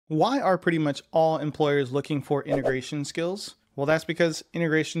Why are pretty much all employers looking for integration skills? Well, that's because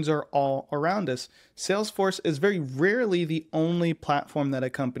integrations are all around us. Salesforce is very rarely the only platform that a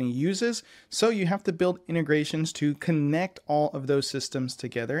company uses, so you have to build integrations to connect all of those systems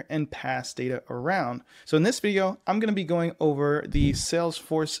together and pass data around. So in this video, I'm going to be going over the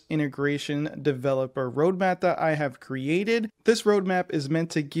Salesforce integration developer roadmap that I have created. This roadmap is meant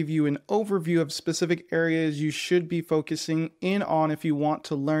to give you an overview of specific areas you should be focusing in on if you want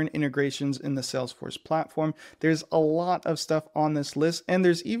to learn integrations in the Salesforce platform. There's a lot of stuff on this list, and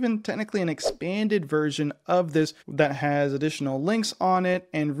there's even technically an expanded version of this that has additional links on it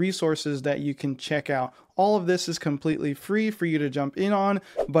and resources that you can check out. All of this is completely free for you to jump in on,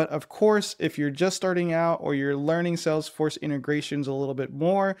 but of course, if you're just starting out or you're learning Salesforce integrations a little bit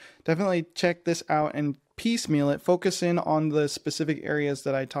more, definitely check this out and piecemeal it, focus in on the specific areas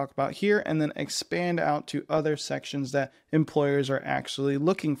that I talk about here, and then expand out to other sections that employers are actually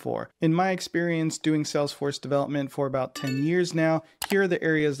looking for. In my experience doing Salesforce development for about 10 years now, here are the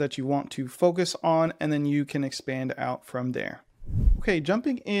areas that you want to focus on, and then you can expand out from there. Okay,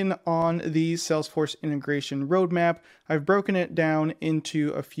 jumping in on the Salesforce integration roadmap, I've broken it down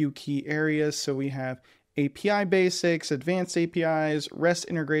into a few key areas. So we have API basics, advanced APIs, REST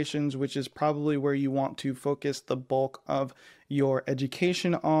integrations, which is probably where you want to focus the bulk of your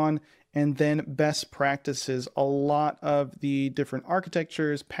education on, and then best practices, a lot of the different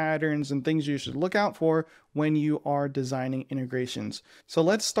architectures, patterns, and things you should look out for when you are designing integrations. So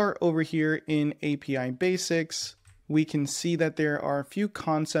let's start over here in API basics. We can see that there are a few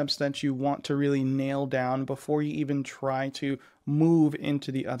concepts that you want to really nail down before you even try to move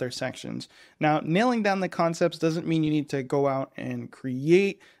into the other sections. Now, nailing down the concepts doesn't mean you need to go out and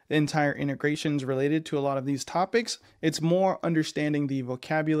create entire integrations related to a lot of these topics. It's more understanding the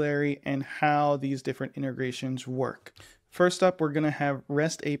vocabulary and how these different integrations work. First up, we're going to have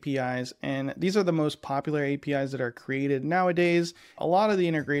REST APIs, and these are the most popular APIs that are created nowadays. A lot of the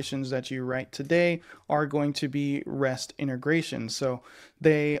integrations that you write today are going to be REST integrations. So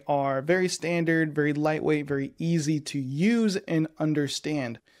they are very standard, very lightweight, very easy to use and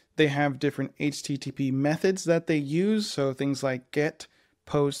understand. They have different HTTP methods that they use, so things like get,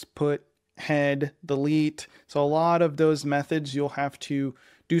 post, put, head, delete. So a lot of those methods you'll have to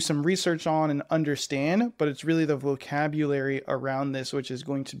do some research on and understand, but it's really the vocabulary around this which is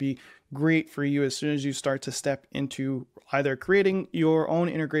going to be great for you as soon as you start to step into either creating your own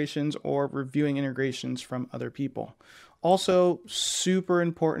integrations or reviewing integrations from other people. Also, super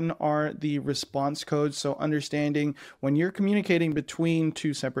important are the response codes. So understanding when you're communicating between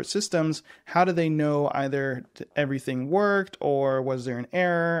two separate systems, how do they know either everything worked or was there an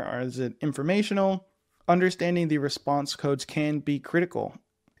error or is it informational? Understanding the response codes can be critical.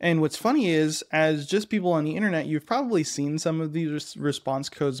 And what's funny is, as just people on the internet, you've probably seen some of these response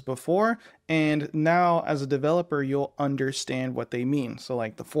codes before, and now as a developer, you'll understand what they mean. So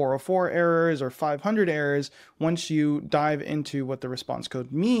like the 404 errors or 500 errors, once you dive into what the response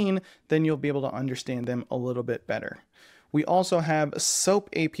code mean, then you'll be able to understand them a little bit better. We also have SOAP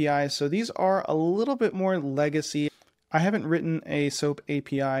APIs, so these are a little bit more legacy. I haven't written a SOAP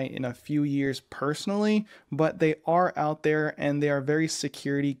API in a few years personally, but they are out there and they are very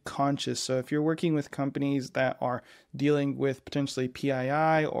security conscious. So if you're working with companies that are dealing with potentially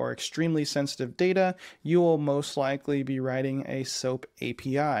PII or extremely sensitive data, you will most likely be writing a SOAP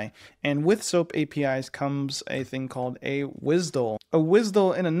API. And with SOAP APIs comes a thing called a WSDL. A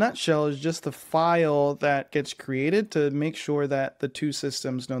WSDL in a nutshell is just the file that gets created to make sure that the two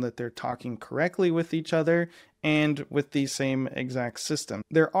systems know that they're talking correctly with each other and with the same exact system.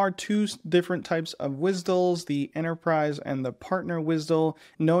 There are two different types of WSDLs, the enterprise and the partner WSDL.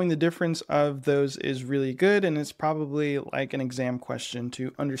 Knowing the difference of those is really good, and it's probably like an exam question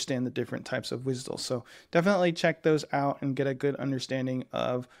to understand the different types of WSDLs. So definitely check those out and get a good understanding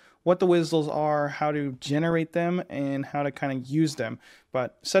of what the WSDLs are, how to generate them, and how to kind of use them.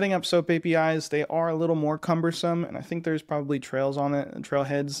 But setting up SOAP APIs, they are a little more cumbersome, and I think there's probably trails on it,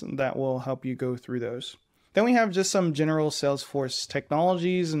 trailheads that will help you go through those. Then we have just some general Salesforce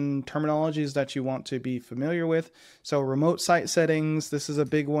technologies and terminologies that you want to be familiar with. So remote site settings, this is a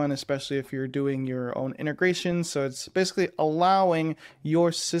big one, especially if you're doing your own integration. So it's basically allowing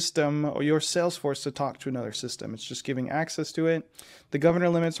your system or your Salesforce to talk to another system. It's just giving access to it. The governor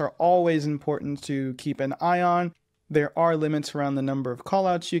limits are always important to keep an eye on. There are limits around the number of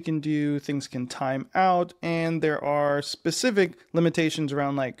callouts you can do, things can time out, and there are specific limitations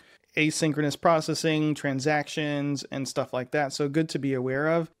around like asynchronous processing, transactions, and stuff like that. So good to be aware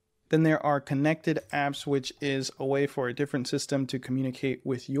of. Then there are connected apps, which is a way for a different system to communicate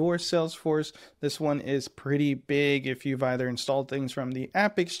with your Salesforce. This one is pretty big if you've either installed things from the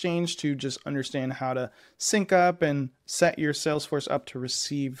App Exchange to just understand how to sync up and set your Salesforce up to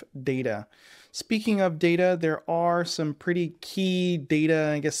receive data. Speaking of data, there are some pretty key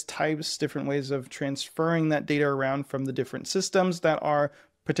data, I guess, types, different ways of transferring that data around from the different systems that are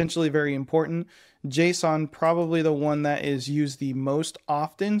potentially very important. JSON, probably the one that is used the most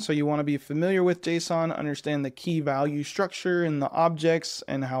often. So you want to be familiar with JSON, understand the key value structure and the objects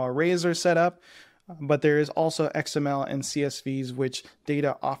and how arrays are set up. But there is also XML and CSVs, which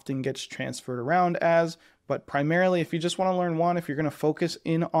data often gets transferred around as. But primarily, if you just want to learn one, if you're going to focus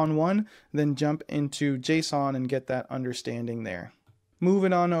in on one, then jump into JSON and get that understanding there.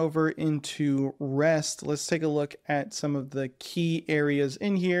 Moving on over into REST, let's take a look at some of the key areas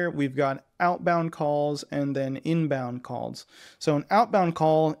in here. We've got outbound calls and then inbound calls. So an outbound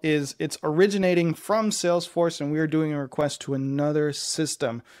call is it's originating from Salesforce and we are doing a request to another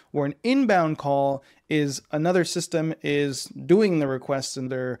system, where an inbound call is another system is doing the request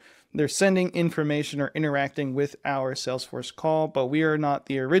and they're sending information or interacting with our Salesforce call, but we are not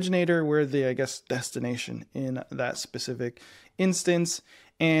the originator. We're the, I guess, destination in that specific instance.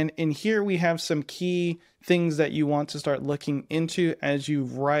 And in here we have some key things that you want to start looking into as you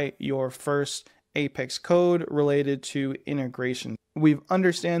write your first Apex code related to integration. We've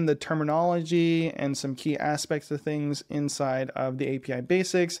understand the terminology and some key aspects of things inside of the API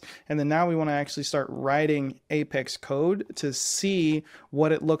basics. And then now we want to actually start writing Apex code to see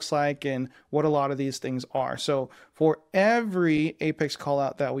what it looks like and what a lot of these things are. So for every Apex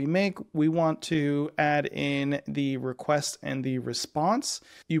callout that we make, we want to add in the request and the response.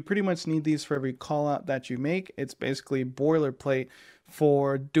 You pretty much need these for every callout that you make. It's basically boilerplate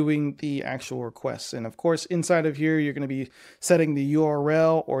for doing the actual requests. And of course, inside of here, you're going to be setting the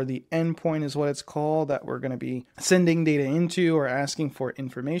URL, or the endpoint is what it's called, that we're going to be sending data into or asking for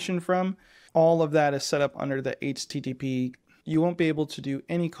information from. All of that is set up under the HTTP. You won't be able to do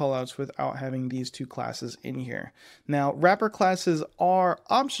any callouts without having these two classes in here. Now, wrapper classes are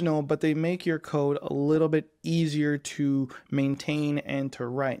optional, but they make your code a little bit easier to maintain and to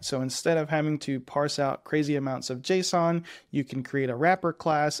write. So instead of having to parse out crazy amounts of JSON, you can create a wrapper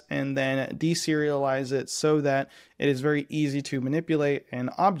class and then deserialize it so that it is very easy to manipulate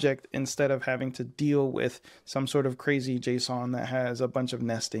an object instead of having to deal with some sort of crazy JSON that has a bunch of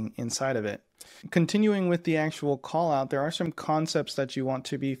nesting inside of it. Continuing with the actual callout, there are some concepts that you want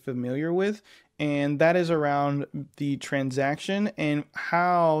to be familiar with, and that is around the transaction and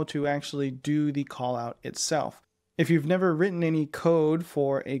how to actually do the callout itself. If you've never written any code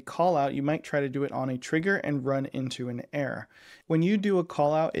for a callout, you might try to do it on a trigger and run into an error. When you do a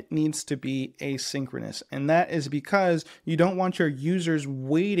callout, it needs to be asynchronous, and that is because you don't want your users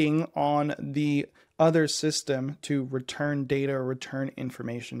waiting on the other system to return data or return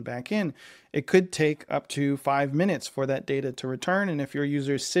information back in. It could take up to 5 minutes for that data to return, and if your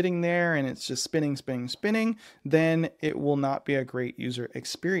user is sitting there and it's just spinning, then it will not be a great user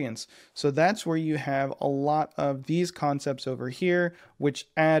experience. So that's where you have a lot of these concepts over here, which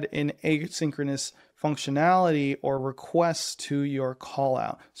add in asynchronous functionality or requests to your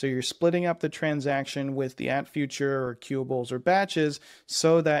callout. So you're splitting up the transaction with the @future or queuables or batches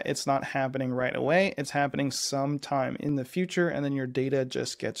so that it's not happening right away. It's happening sometime in the future, and then your data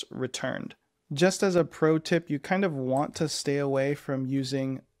just gets returned. Just as a pro tip, you kind of want to stay away from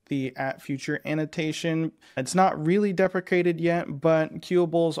using the @future annotation. It's not really deprecated yet, but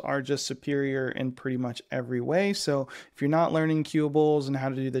queuables are just superior in pretty much every way. So if you're not learning queuables and how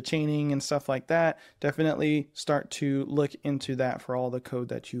to do the chaining and stuff like that, definitely start to look into that for all the code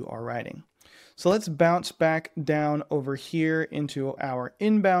that you are writing. So let's bounce back down over here into our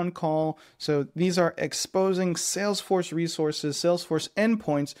inbound call. So these are exposing Salesforce resources, Salesforce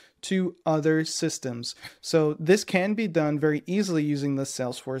endpoints to other systems. So this can be done very easily using the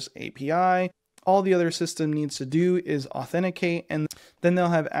Salesforce API. All the other system needs to do is authenticate, and then they'll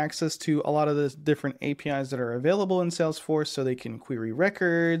have access to a lot of the different APIs that are available in Salesforce, so they can query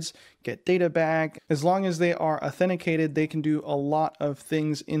records, get data back. As long as they are authenticated, they can do a lot of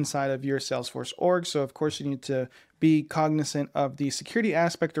things inside of your Salesforce org. So of course you need to be cognizant of the security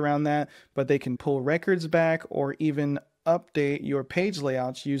aspect around that, but they can pull records back or even update your page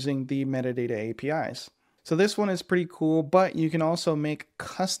layouts using the metadata APIs. So this one is pretty cool, but you can also make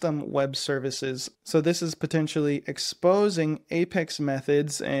custom web services. So this is potentially exposing Apex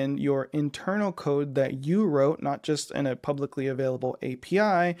methods and your internal code that you wrote, not just in a publicly available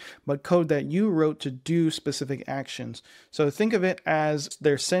API, but code that you wrote to do specific actions. So think of it as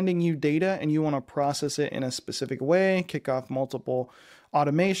they're sending you data and you want to process it in a specific way, kick off multiple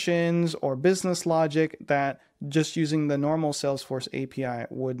automations or business logic that just using the normal Salesforce API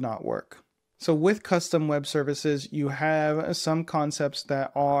would not work. So with custom web services, you have some concepts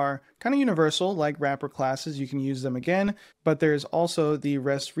that are kind of universal, like wrapper classes. You can use them again, but there's also the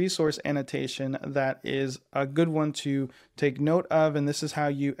REST resource annotation that is a good one to take note of. And this is how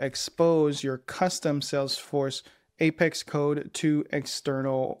you expose your custom Salesforce Apex code to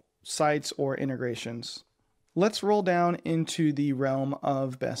external sites or integrations. Let's roll down into the realm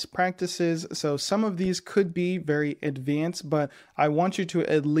of best practices. So some of these could be very advanced, but I want you to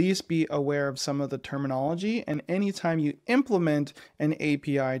at least be aware of some of the terminology. And anytime you implement an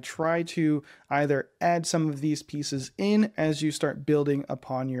API, try to either add some of these pieces in as you start building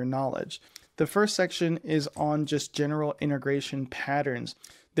upon your knowledge. The first section is on just general integration patterns.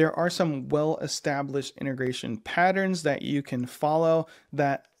 There are some well-established integration patterns that you can follow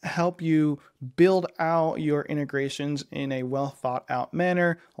that help you build out your integrations in a well thought out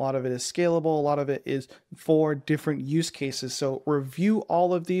manner. A lot of it is scalable. A lot of it is for different use cases. So review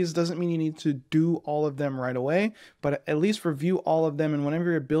all of these. Doesn't mean you need to do all of them right away, but at least review all of them. And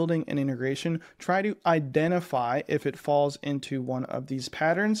whenever you're building an integration, try to identify if it falls into one of these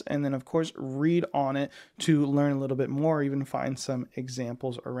patterns. And then of course, read on it to learn a little bit more, even find some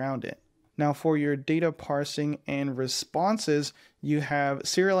examples around it. Now for your data parsing and responses, you have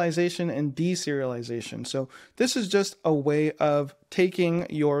serialization and deserialization. So this is just a way of taking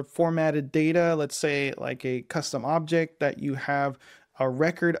your formatted data, let's say like a custom object that you have a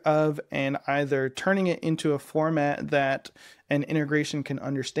record of, and either turning it into a format that an integration can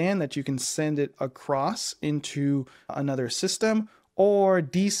understand, that you can send it across into another system, or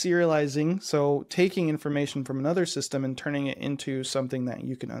deserializing, so taking information from another system and turning it into something that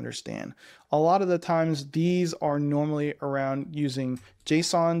you can understand. A lot of the times these are normally around using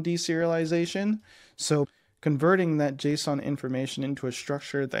JSON deserialization, so converting that JSON information into a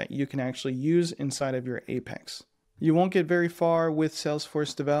structure that you can actually use inside of your Apex. You won't get very far with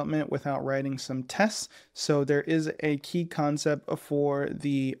Salesforce development without writing some tests. So there is a key concept for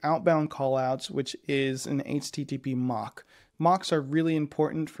the outbound callouts, which is an HTTP mock. Mocks are really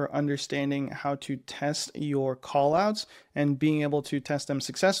important for understanding how to test your callouts and being able to test them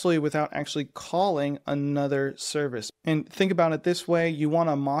successfully without actually calling another service. And think about it this way, you want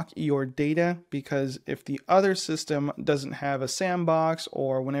to mock your data because if the other system doesn't have a sandbox,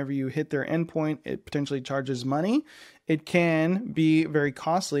 or whenever you hit their endpoint, it potentially charges money, it can be very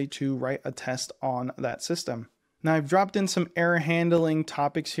costly to write a test on that system. Now I've dropped in some error handling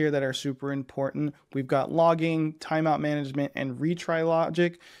topics here that are super important. We've got logging, timeout management, and retry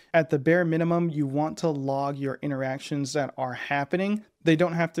logic. At the bare minimum, you want to log your interactions that are happening. They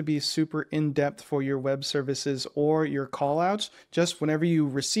don't have to be super in-depth for your web services or your callouts. Just whenever you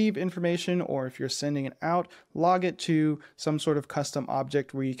receive information, or if you're sending it out, log it to some sort of custom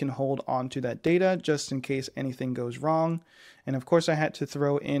object where you can hold on to that data just in case anything goes wrong. And of course, I had to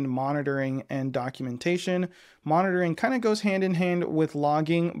throw in monitoring and documentation. Monitoring kind of goes hand in hand with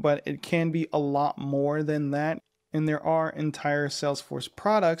logging, but it can be a lot more than that. And there are entire Salesforce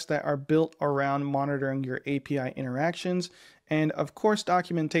products that are built around monitoring your API interactions. And of course,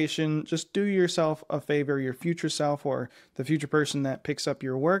 documentation, just do yourself a favor, your future self or the future person that picks up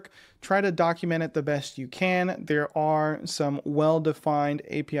your work, try to document it the best you can. There are some well-defined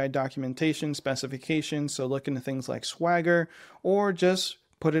API documentation specifications, so look into things like Swagger, or just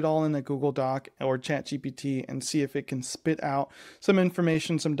put it all in a Google Doc or ChatGPT and see if it can spit out some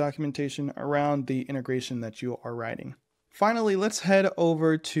information, some documentation around the integration that you are writing. Finally, let's head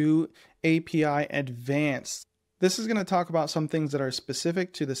over to API Advanced. This is going to talk about some things that are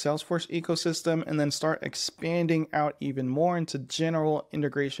specific to the Salesforce ecosystem and then start expanding out even more into general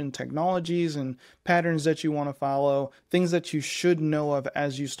integration technologies and patterns that you want to follow, things that you should know of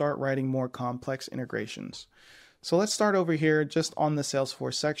as you start writing more complex integrations. So let's start over here just on the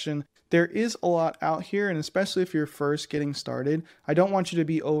Salesforce section. There is a lot out here, and especially if you're first getting started, I don't want you to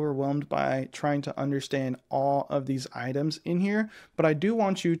be overwhelmed by trying to understand all of these items in here, but I do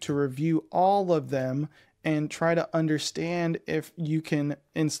want you to review all of them and try to understand if you can,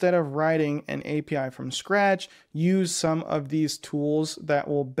 instead of writing an API from scratch, use some of these tools that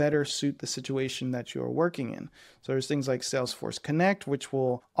will better suit the situation that you're working in. So there's things like Salesforce Connect, which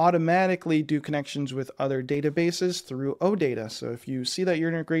will automatically do connections with other databases through OData. So if you see that your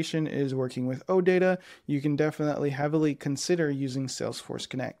integration is working with OData, you can definitely heavily consider using Salesforce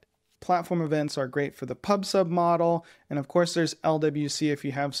Connect. Platform events are great for the pub sub model. And of course, there's LWC if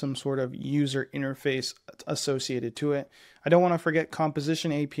you have some sort of user interface associated to it. I don't want to forget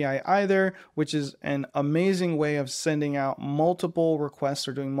Composition API either, which is an amazing way of sending out multiple requests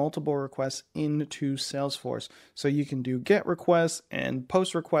or doing multiple requests into Salesforce. So you can do GET requests and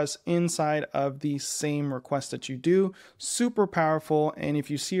POST requests inside of the same request that you do. Super powerful. And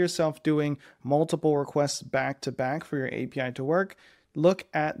if you see yourself doing multiple requests back to back for your API to work, look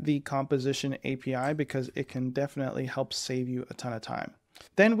at the Composition API because it can definitely help save you a ton of time.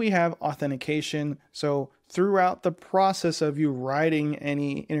 Then we have authentication. So throughout the process of you writing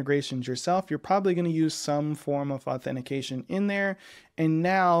any integrations yourself, you're probably going to use some form of authentication in there. And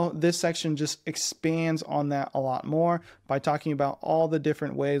now this section just expands on that a lot more by talking about all the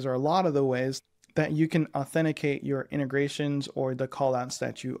different ways, or a lot of the ways, that you can authenticate your integrations or the callouts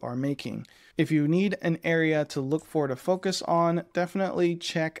that you are making. If you need an area to look for to focus on, definitely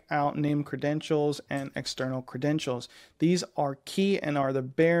check out named credentials and external credentials. These are key and are the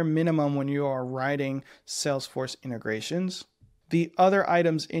bare minimum when you are writing Salesforce integrations. The other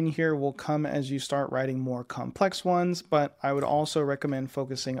items in here will come as you start writing more complex ones, but I would also recommend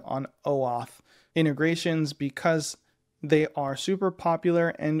focusing on OAuth integrations because they are super popular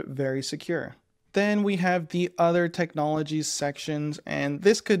and very secure. Then we have the other technologies sections, and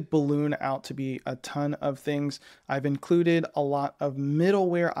this could balloon out to be a ton of things. I've included a lot of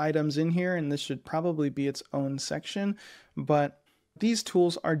middleware items in here, and this should probably be its own section, but these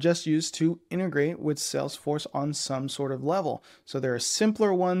tools are just used to integrate with Salesforce on some sort of level. So there are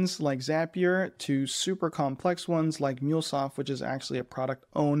simpler ones like Zapier to super complex ones like MuleSoft, which is actually a product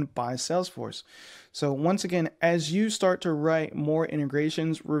owned by Salesforce. So once again, as you start to write more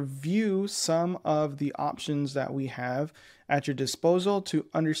integrations, review some of the options that we have at your disposal to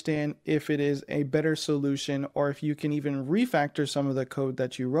understand if it is a better solution or if you can even refactor some of the code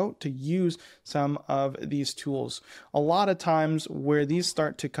that you wrote to use some of these tools. A lot of times where these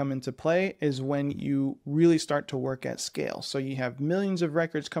start to come into play is when you really start to work at scale. So you have millions of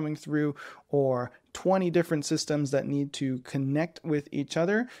records coming through or 20 different systems that need to connect with each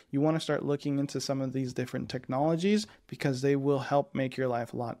other. You want to start looking into some of these different technologies because they will help make your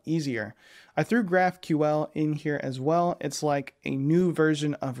life a lot easier. I threw GraphQL in here as well. It's like a new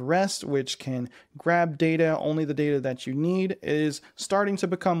version of REST, which can grab data, only the data that you need. It is starting to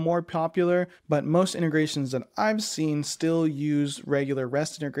become more popular, but most integrations that I've seen still use regular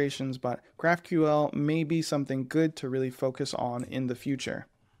REST integrations, but GraphQL may be something good to really focus on in the future.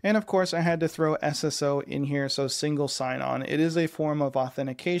 And of course, I had to throw SSO in here, so single sign-on. It is a form of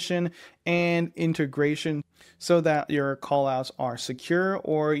authentication and integration so that your callouts are secure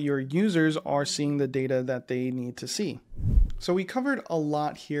or your users are seeing the data that they need to see. So we covered a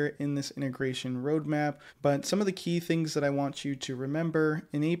lot here in this integration roadmap, but some of the key things that I want you to remember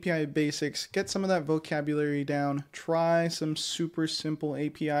in API basics, get some of that vocabulary down, try some super simple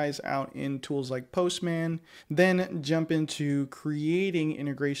APIs out in tools like Postman, then jump into creating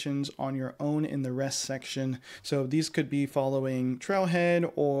integrations on your own in the REST section. So these could be following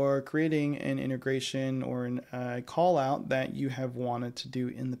Trailhead or creating an integration or a call out that you have wanted to do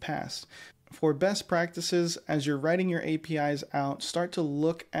in the past. For best practices, as you're writing your APIs out, start to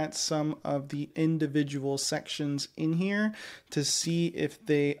look at some of the individual sections in here to see if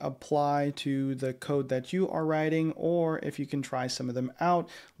they apply to the code that you are writing, or if you can try some of them out,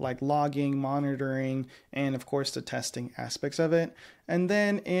 like logging, monitoring, and of course the testing aspects of it. And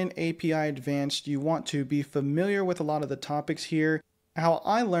then in API Advanced, you want to be familiar with a lot of the topics here. How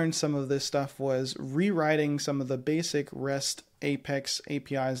I learned some of this stuff was rewriting some of the basic REST Apex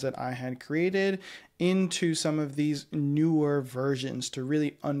APIs that I had created into some of these newer versions to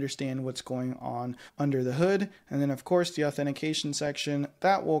really understand what's going on under the hood. And then of course the authentication section,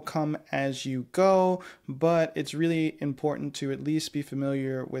 that will come as you go, but it's really important to at least be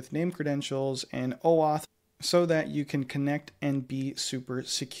familiar with named credentials and OAuth so that you can connect and be super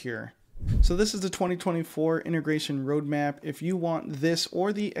secure. So this is the 2024 integration roadmap. If you want this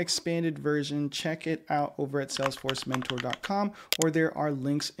or the expanded version, check it out over at salesforcementor.com, or there are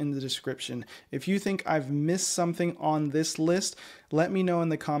links in the description. If you think I've missed something on this list, let me know in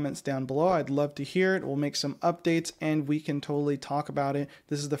the comments down below. I'd love to hear it. We'll make some updates and we can totally talk about it.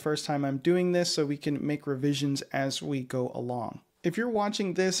 This is the first time I'm doing this, so we can make revisions as we go along. If you're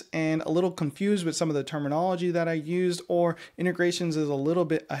watching this and a little confused with some of the terminology that I used, or integrations is a little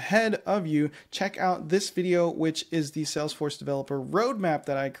bit ahead of you, check out this video, which is the Salesforce developer roadmap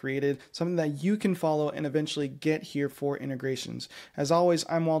that I created, something that you can follow and eventually get here for integrations. As always,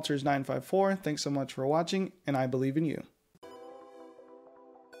 I'm Walters954. Thanks so much for watching, and I believe in you.